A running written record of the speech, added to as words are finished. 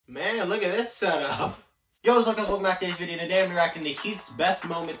Man, look at this setup. Yo, what's up guys, welcome back to this video. Today I'm reacting to Heath's best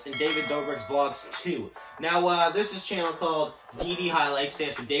moments in David Dobrik's vlogs 2. Now, there's this channel called DD Highlights,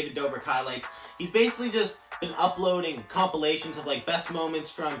 stands for David Dobrik Highlights. He's basically just been uploading compilations of like best moments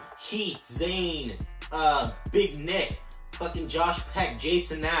from Heath, Zane, Big Nick, fucking Josh Peck,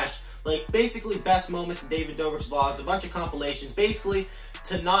 Jason Nash. Like, basically best moments in David Dobrik's vlogs, a bunch of compilations, basically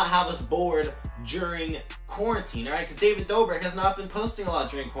to not have us bored during quarantine, alright? Because David Dobrik has not been posting a lot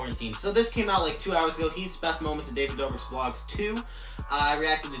during quarantine. So this came out like 2 hours ago, Heath's best moments in David Dobrik's vlogs 2. I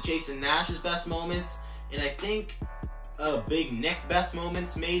reacted to Jason Nash's best moments, and I think Big Nick best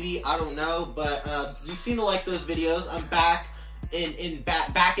moments, maybe, I don't know. But you seem to like those videos. I'm back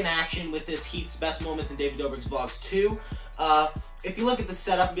in action with this Heath's best moments in David Dobrik's vlogs 2. If you look at the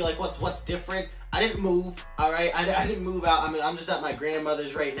setup and be like, what's different? I didn't move, alright? I didn't move out. I mean, I'm just at my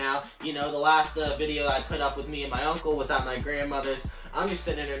grandmother's right now. You know, the last video I put up with me and my uncle was at my grandmother's. I'm just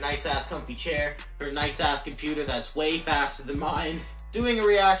sitting in her nice-ass comfy chair, her nice-ass computer that's way faster than mine, doing a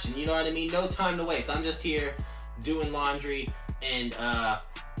reaction, you know what I mean? No time to waste. I'm just here doing laundry and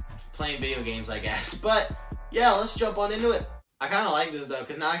playing video games, I guess. But, yeah, let's jump on into it. I kind of like this, though,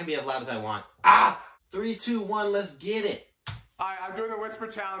 because now I can be as loud as I want. 3, 2, 1, let's get it. Alright, I'm doing the whisper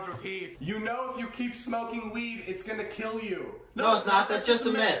challenge with Heath. You know if you keep smoking weed, it's gonna kill you. No, it's not. That's just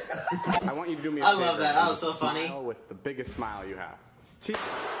a myth. I want you to do me a I favor. love that. That was so funny. Smile with the biggest smile you have.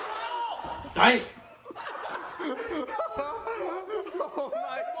 Nice. Oh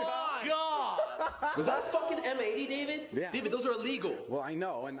my God. Was that fucking M80, David? Yeah. David, those are illegal. Well, I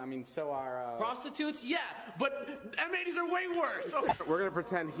know, and I mean, so are, Prostitutes? Yeah, but M80s are way worse. We're gonna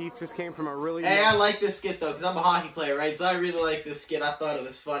pretend Heath just came from a really... Hey, I like this skit, though, because I'm a hockey player, right? So I really like this skit. I thought it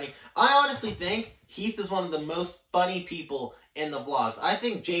was funny. I honestly think Heath is one of the most funny people in the vlogs. I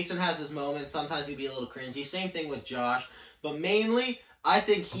think Jason has his moments. Sometimes he'd be a little cringy. Same thing with Josh. But mainly, I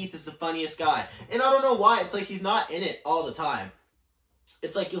think Heath is the funniest guy. And I don't know why. It's like he's not in it all the time.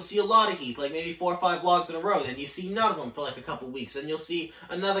 It's like you'll see a lot of Heath, like maybe 4 or 5 vlogs in a row, then you see none of them for like a couple weeks, and you'll see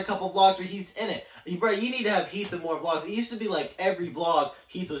another couple vlogs where Heath's in it. Bro, you need to have Heath in more vlogs. It used to be like every vlog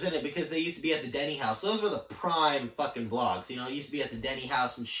Heath was in it because they used to be at the Denny house. Those were the prime fucking vlogs, you know? It used to be at the Denny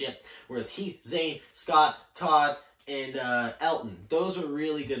house and shit, whereas Heath, Zane, Scott, Todd, and Elton, those were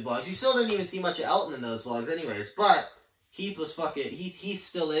really good vlogs. You still didn't even see much of Elton in those vlogs anyways, but Heath was fucking, Heath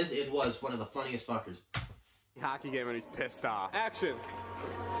still is, it was one of the funniest fuckers. Hockey game and he's pissed off. Action!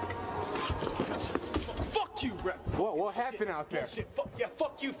 Fuck you, Brett. What happened out there? Shit, fuck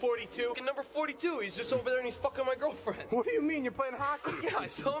you, 42. Fucking number 42, he's just over there and he's fucking my girlfriend. What do you mean? You're playing hockey? Yeah, I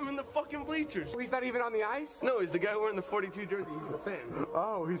saw him in the fucking bleachers. He's not even on the ice? No, he's the guy wearing the 42 jersey. He's the fan.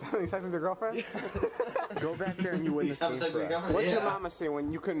 Oh, he's having sex with your girlfriend? Yeah. Go back there and you win this game for us. What's your mama say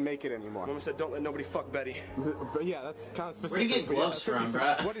when you couldn't make it anymore? Mama said, don't let nobody fuck Betty. But yeah, that's kind of specific. Where do you get gloves from,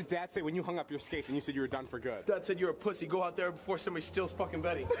 bro? What did Dad say when you hung up your skates and you said you were done for good? Dad said you're a pussy. Go out there before somebody steals fucking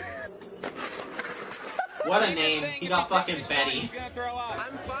Betty. What a name. He got fucking Betty.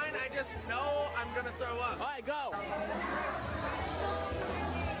 I'm fine. I just know I'm gonna throw up. All right, go.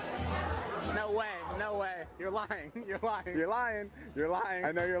 No way. No way. You're lying. You're lying. You're lying. You're lying.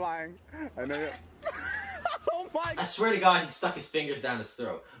 I know you're lying. I know you're... Oh my God. I swear to God, he stuck his fingers down his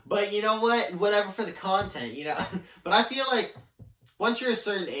throat. But you know what? Whatever for the content, you know? But I feel like once you're a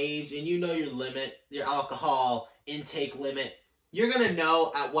certain age and you know your limit, your alcohol intake limit, you're going to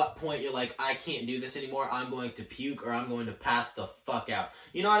know at what point you're like, I can't do this anymore. I'm going to puke or I'm going to pass the fuck out.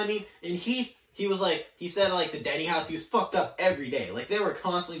 You know what I mean? And Heath, he was like, he said like the Denny house, he was fucked up every day. Like they were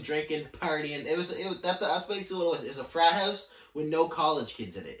constantly drinking, partying. That's basically what it was. It was a frat house with no college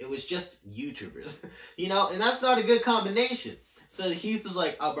kids in it. It was just YouTubers, you know? And that's not a good combination. So Heath was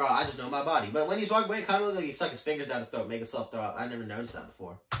like, oh bro, I just know my body. But when he's walking away, it kind of looked like he stuck his fingers down his throat, make himself throw up. I never noticed that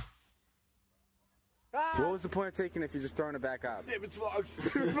before. What was the point of taking it if you're just throwing it back up? David's vlogs.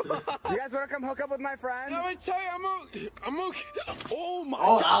 You guys want to come hook up with my friend? I'm gonna tell you, I'm okay. Oh my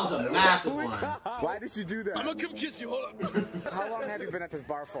God. God. That was a massive one. Why did you do that? I'm gonna come kiss you, hold up. How long have you been at this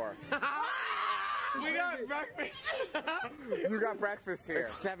bar for? We got breakfast. You got breakfast here.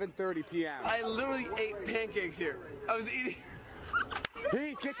 It's 7:30 p.m. I literally ate pancakes here. I was eating.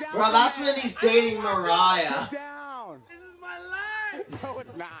 Hey, get down. Bro, that's when he's dating Mariah. Get down. This is my life. No,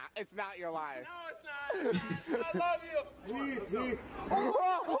 it's not. It's not your life. No, it's not. I love you.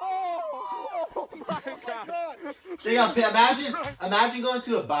 Oh my God. So, imagine going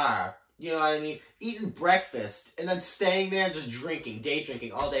to a bar, you know what I mean, eating breakfast, and then staying there and just drinking, day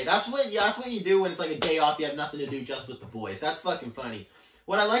drinking all day. That's what you do when it's like a day off, you have nothing to do just with the boys. That's fucking funny.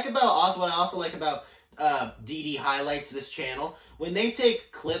 What I also like about DD Highlights, this channel, when they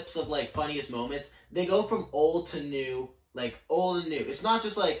take clips of like funniest moments, they go from old to new like old and new. It's not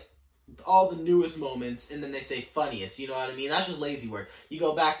just like all the newest moments and then they say funniest, you know what I mean? That's just lazy work. You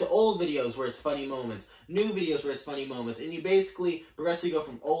go back to old videos where it's funny moments, new videos where it's funny moments, and you basically progressively go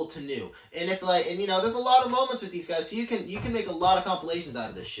from old to new. And if like, and you know, there's a lot of moments with these guys, so you can make a lot of compilations out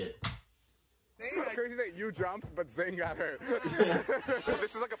of this shit. It's crazy that you jumped, but Zane got hurt.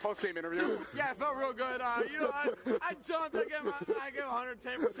 This is like a post-game interview. Yeah, it felt real good. You know, I jumped. I gave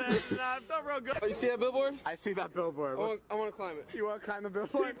 110%. It felt real good. Oh, you see that billboard? I see that billboard. I want to climb it. You want to climb the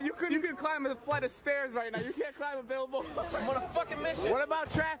billboard? You can climb a flight of stairs right now. You can't climb a billboard. I'm on a fucking mission. What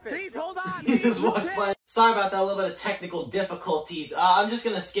about traffic? Heath, hold on. Sorry about that, a little bit of technical difficulties. I'm just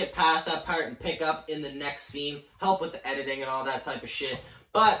gonna skip past that part and pick up in the next scene, help with the editing and all that type of shit.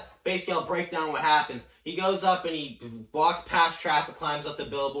 But basically, I'll break down what happens. He goes up and he walks past traffic, climbs up the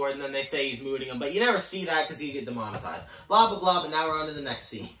billboard, and then they say he's mooning him. But you never see that because he get demonetized. Blah, blah, blah, but now we're on to the next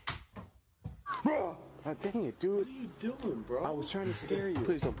scene. Oh, dang it, dude. What are you doing, bro? I was trying to scare you.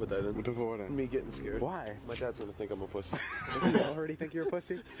 Please don't put that in. Don't put what in? Me getting scared. Why? My dad's gonna think I'm a pussy. Doesn't he already think you're a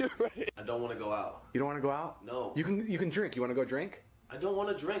pussy? You're right. I don't want to go out. You don't want to go out? No. You can drink. You want to go drink? I don't want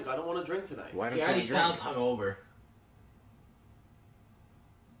to drink. I don't want to drink tonight. Why don't He you already want to drink? sounds hungover.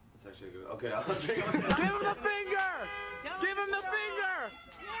 It's actually good. Okay, I'll drink. Give him the finger! Give him the finger!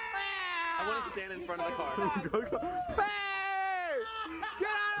 I want to stand in front of the car. Hey! Get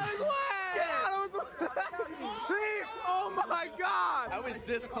out of his way! Get out of his way! Heath! Oh my God! I was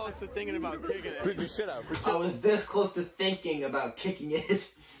this close to thinking about kicking it. Dude, you shut up. I was this close to thinking about kicking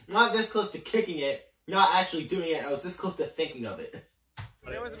it. Not this close to kicking it. Not actually doing it. I was this close to thinking of it.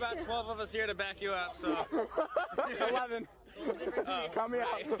 There was about 12 of us here to back you up, so. 11. Coming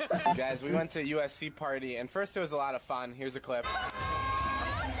out. Guys, we went to USC party, and first it was a lot of fun. Here's a clip.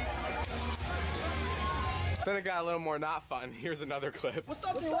 Then it got a little more not fun. Here's another clip. What's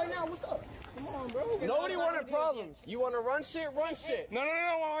up, right now? What's up? Come on, bro. Nobody wanted problems. You want to run shit? Run shit. No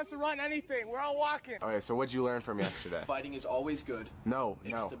one wants to run anything. We're all walking. Okay, so what'd you learn from yesterday? Fighting is always good. No.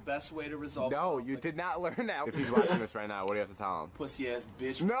 It's the best way to resolve No, conflict. you did not learn that. If he's watching this right now, what do you have to tell him? Pussy ass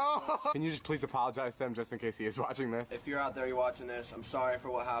bitch. No! Can you just please apologize to him just in case he is watching this? If you're out there, you're watching this, I'm sorry for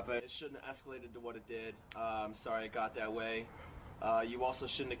what happened. It shouldn't have escalated to what it did. I'm sorry it got that way. You also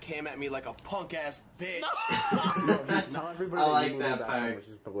shouldn't have came at me like a punk ass bitch. Tell everybody I like that part. Which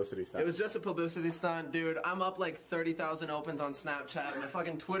is publicity stuff. It was just a publicity stunt, dude. I'm up like 30,000 opens on Snapchat. My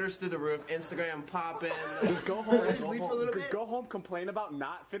fucking Twitter's through the roof. Instagram popping. Just go home. Just leave for a little bit. Go home, complain about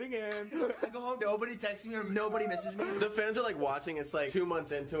not fitting in. I go home, nobody texts me or nobody misses me. The fans are like watching. It's like 2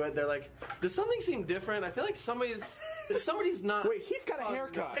 months into it. They're like, does something seem different? I feel like somebody's not. Wait, Heath got a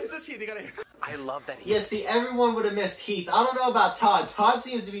haircut. It's just Heath. He got a haircut. I love that. Yeah, see, everyone would have missed Heath. I don't know about Todd. Todd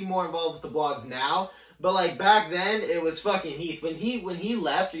seems to be more involved with the vlogs now. But like back then, it was fucking Heath. When he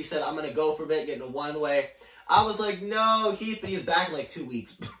left, he said, I'm gonna go for a bit, get into one way. I was like, no, Heath, but he was back in like 2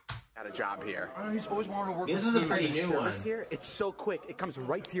 weeks. Got a job here. He's always wanted to work. This is a pretty new one. Here, it's so quick. It comes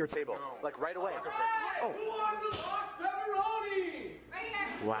right to your table, like right away. Oh.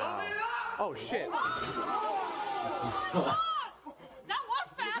 Wow. Oh shit.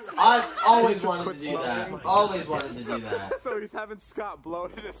 I've always wanted to do that. Always wanted to do that. So he's having Scott blow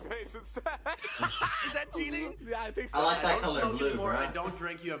it in his face instead. Is that cheating? Yeah, I think so. I like I that don't color smoke blue, anymore. bro. I don't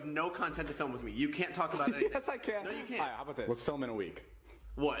drink. You have no content to film with me. You can't talk about anything. Yes, I can. No, you can't. All right, how about this? Let's film in a week.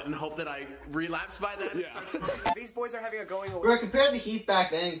 What? And hope that I relapse by then? Yeah. These boys are having a going away. Bro, compared to Heath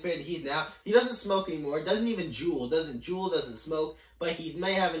back then, compared to Heath now, he doesn't smoke anymore. Doesn't even jewel. Doesn't smoke. But he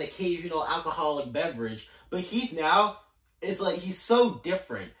may have an occasional alcoholic beverage. But Heath now, it's like he's so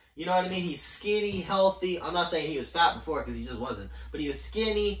different. You know what I mean? He's skinny, healthy. I'm not saying he was fat before because he just wasn't. But he was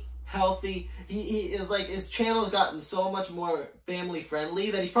skinny, healthy. He is like, his channel's gotten so much more family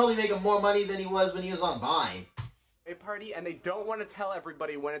friendly that he's probably making more money than he was when he was on Vine. A party, and they don't want to tell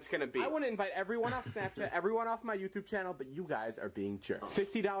everybody when it's going to be. I want to invite everyone off Snapchat, everyone off my YouTube channel, but you guys are being jerks.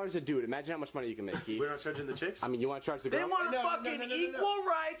 $50 a dude. Imagine how much money you can make, Heath. We're not charging the chicks? I mean, you want to charge the They girls? want equal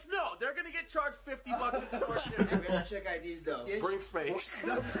rights? No, they're gonna get charged $50 at the door. We have to check IDs though. Bring fakes.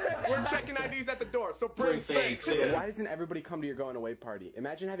 We're checking IDs at the door, so Bring fakes, yeah. Why doesn't everybody come to your going away party?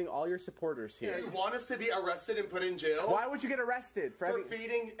 Imagine having all your supporters here. You want us to be arrested and put in jail? Why would you get arrested? For having...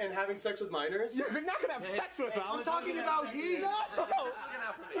 feeding and having sex with minors? You're not gonna have sex with them. I'm talking about Heath.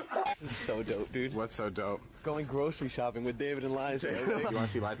 This is so dope, dude. What's so dope? Going grocery shopping with David and Liza. You want to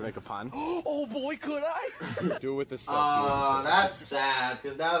see Liza make a pun? Oh boy, could I? Do it with the soap. Oh, that's sad,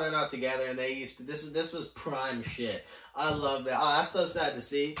 because now they're not together, and they used to, this was prime shit. I love that. Oh, that's so sad to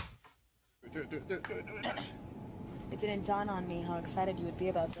see. It didn't dawn on me how excited you would be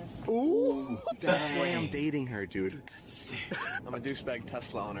about this. Ooh, that's why I'm dating her, dude. I'm a douchebag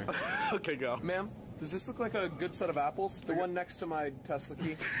Tesla owner. Okay, go. Ma'am, Does this look like a good set of apples? The one next to my Tesla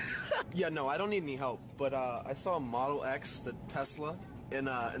key? Yeah, no, I don't need any help, but I saw a Model X, the Tesla, in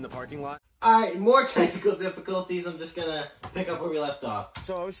the parking lot. Alright, more technical difficulties. I'm just gonna pick up where we left off.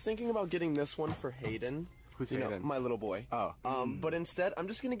 So I was thinking about getting this one for Hayden. Who's you Hayden? know, my little boy. Oh. But instead, I'm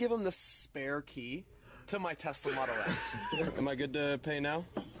just gonna give him the spare key to my Tesla Model X. Am I good to pay now?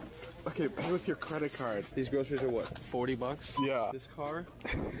 Okay, pay with your credit card. These groceries are what, 40 bucks? Yeah. This car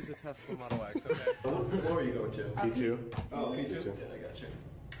is a Tesla Model X, okay. What floor are you going to? P2. Oh, P2? Yeah, I got you.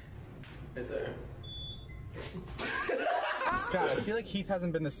 Right there. Scott, I feel like Heath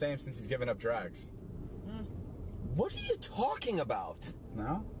hasn't been the same since he's given up drugs. What are you talking about?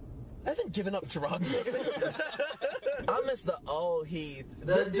 No? I haven't given up drugs. I miss the old Heath.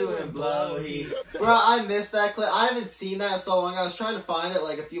 The doing blow Heath. Bro, I missed that clip. I haven't seen that in so long. I was trying to find it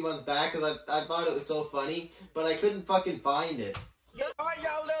like a few months back because I thought it was so funny, but I couldn't fucking find it. Alright,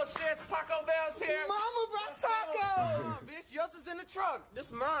 y'all little shits. Taco Bell's here. Mama brought taco. Bitch, yours is in the truck.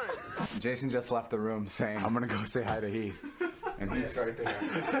 This mine. Jason just left the room saying, I'm gonna go say hi to Heath. And Heath's right there.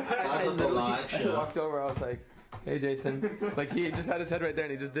 That's on the live I show. walked over, I was like, hey Jason. Like he just had his head right there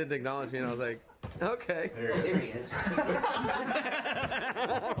and he just didn't acknowledge me and I was like, okay. There he is.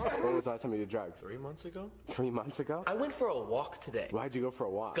 When was the last time you did drugs? 3 months ago? 3 months ago? I went for a walk today. Why'd you go for a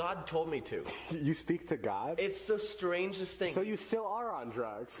walk? God told me to. You speak to God? It's the strangest thing. So you still are on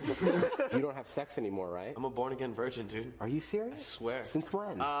drugs. You don't have sex anymore, right? I'm a born again virgin, dude. Are you serious? I swear. Since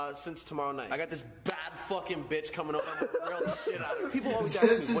when? Since tomorrow night. I got this bad fucking bitch coming over and grill the shit out of her. People always ask me,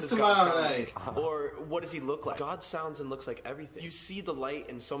 Since what does God tomorrow sound night. like? Or what does he look like? God sounds and looks like everything. You see the light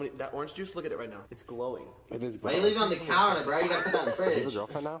in so many, that orange juice, look at it right now. It's glowing. It is. Why you leave it on the counter, bro? You gotta put that in the Do you have a fridge.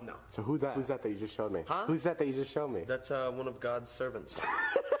 girlfriend now? No. So who's that? Who's that you just showed me? Huh? Who's that you just showed me? That's one of God's servants.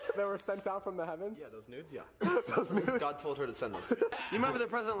 That were sent down from the heavens? Yeah, those nudes, yeah. Those nudes? God told her to send those to me. You remember the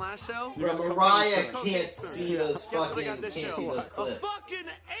present last show? Bro, Mariah can't see those Guess what I fucking, got can't this show? see those A clips. fucking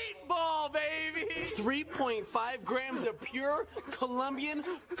 8-ball, baby! 3.5 grams of pure Colombian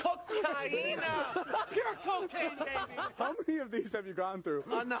cocaine. Pure cocaine, baby. How many of these have you gone through?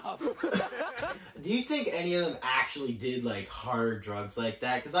 Enough. Do you think any of them actually did like hard drugs like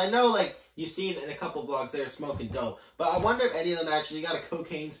that? Because I know like you've seen in a couple vlogs they were smoking dope, but I wonder if any of them actually got a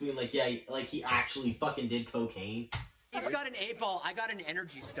cocaine spoon. Like yeah, like he actually fucking did cocaine. He's got an 8-ball. I got an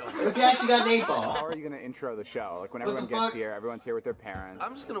energy stone. If he actually got an 8-ball. How are you gonna intro the show? Like when What everyone the gets fuck? here, everyone's here with their parents.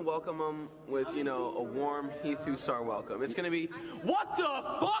 I'm just gonna welcome them with, you know, a warm Heath Hussar welcome. It's gonna be, what the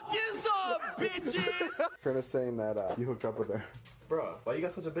fuck is up, bitches? Curtis saying that you hooked up with her. Bro, why you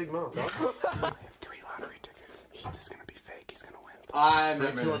got such a big mouth, dog? I have 3 lottery tickets. Heath is gonna be fake. He's gonna win. I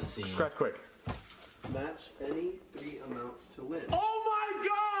remember this scene. Scratch quick. Match any 3 amounts to win. Oh my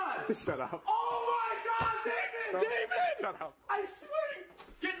god! Shut up. Oh my god, David! David! Shut up. I swear to...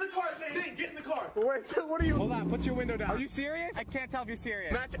 Get in the car, Zane! Get in the car! Wait, what are you? Hold on, put your window down. Are you serious? I can't tell if you're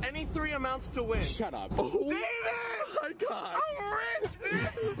serious. Match any 3 amounts to win. Shut up. David! Oh my god! I'm rich,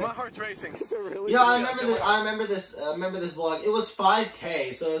 bitch! My heart's racing. Is it really? Yeah, I remember this. I remember this vlog. It was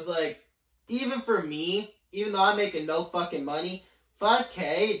 5K, so it's like, even for me, even though I'm making no fucking money,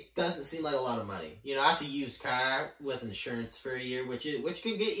 5K doesn't seem like a lot of money. You know, that's a used car with insurance for a year, which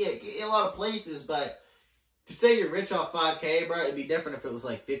can get you a lot of places, but to say you're rich off 5K, bro, it'd be different if it was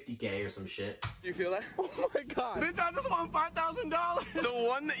like 50K or some shit. You feel that? Oh my god. Bitch, I just want $5,000. The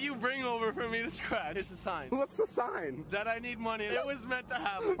one that you bring over for me to scratch is a sign What's the sign? that I need money. It was meant to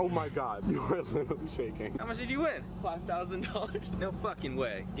happen. Oh my god, you are literally shaking. How much did you win? $5,000. No fucking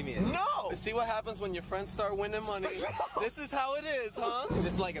way. Give me it. No! See what happens when your friends start winning money? This is how it is, huh? Is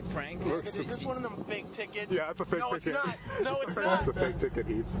this like a prank? Is this one of them fake tickets? Yeah, it's a fake ticket. No, it's not. No, it's That's a not. fake ticket,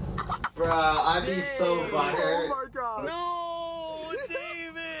 Heath. Bruh, I'd be so Oh butthurt. my god. No,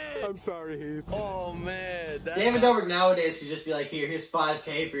 David! I'm sorry, Heath. Oh, man. David Dobrik nowadays could just be like, here's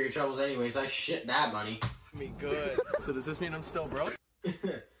 5K for your troubles anyways. I shit that money. Me good. So does this mean I'm still broke?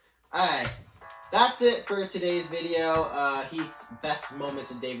 Alright. That's it for today's video. Heath's best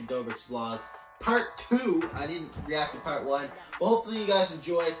moments in David Dobrik's vlogs. Part 2. I didn't react to part 1. But hopefully you guys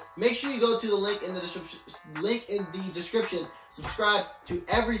enjoyed. Make sure you go to the link in the description. Subscribe to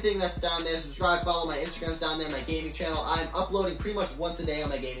everything that's down there. Subscribe, follow my Instagram's down there, my gaming channel. I'm uploading pretty much once a day on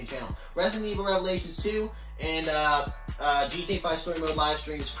my gaming channel. Resident Evil Revelations 2 and GTA 5 Story Mode live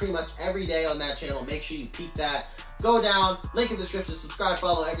streams pretty much every day on that channel. Make sure you peep that. Go down, link in the description, subscribe,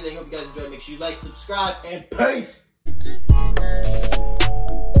 follow, everything. Hope you guys enjoyed. Make sure you like, subscribe, and peace!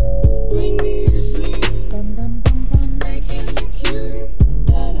 Bring me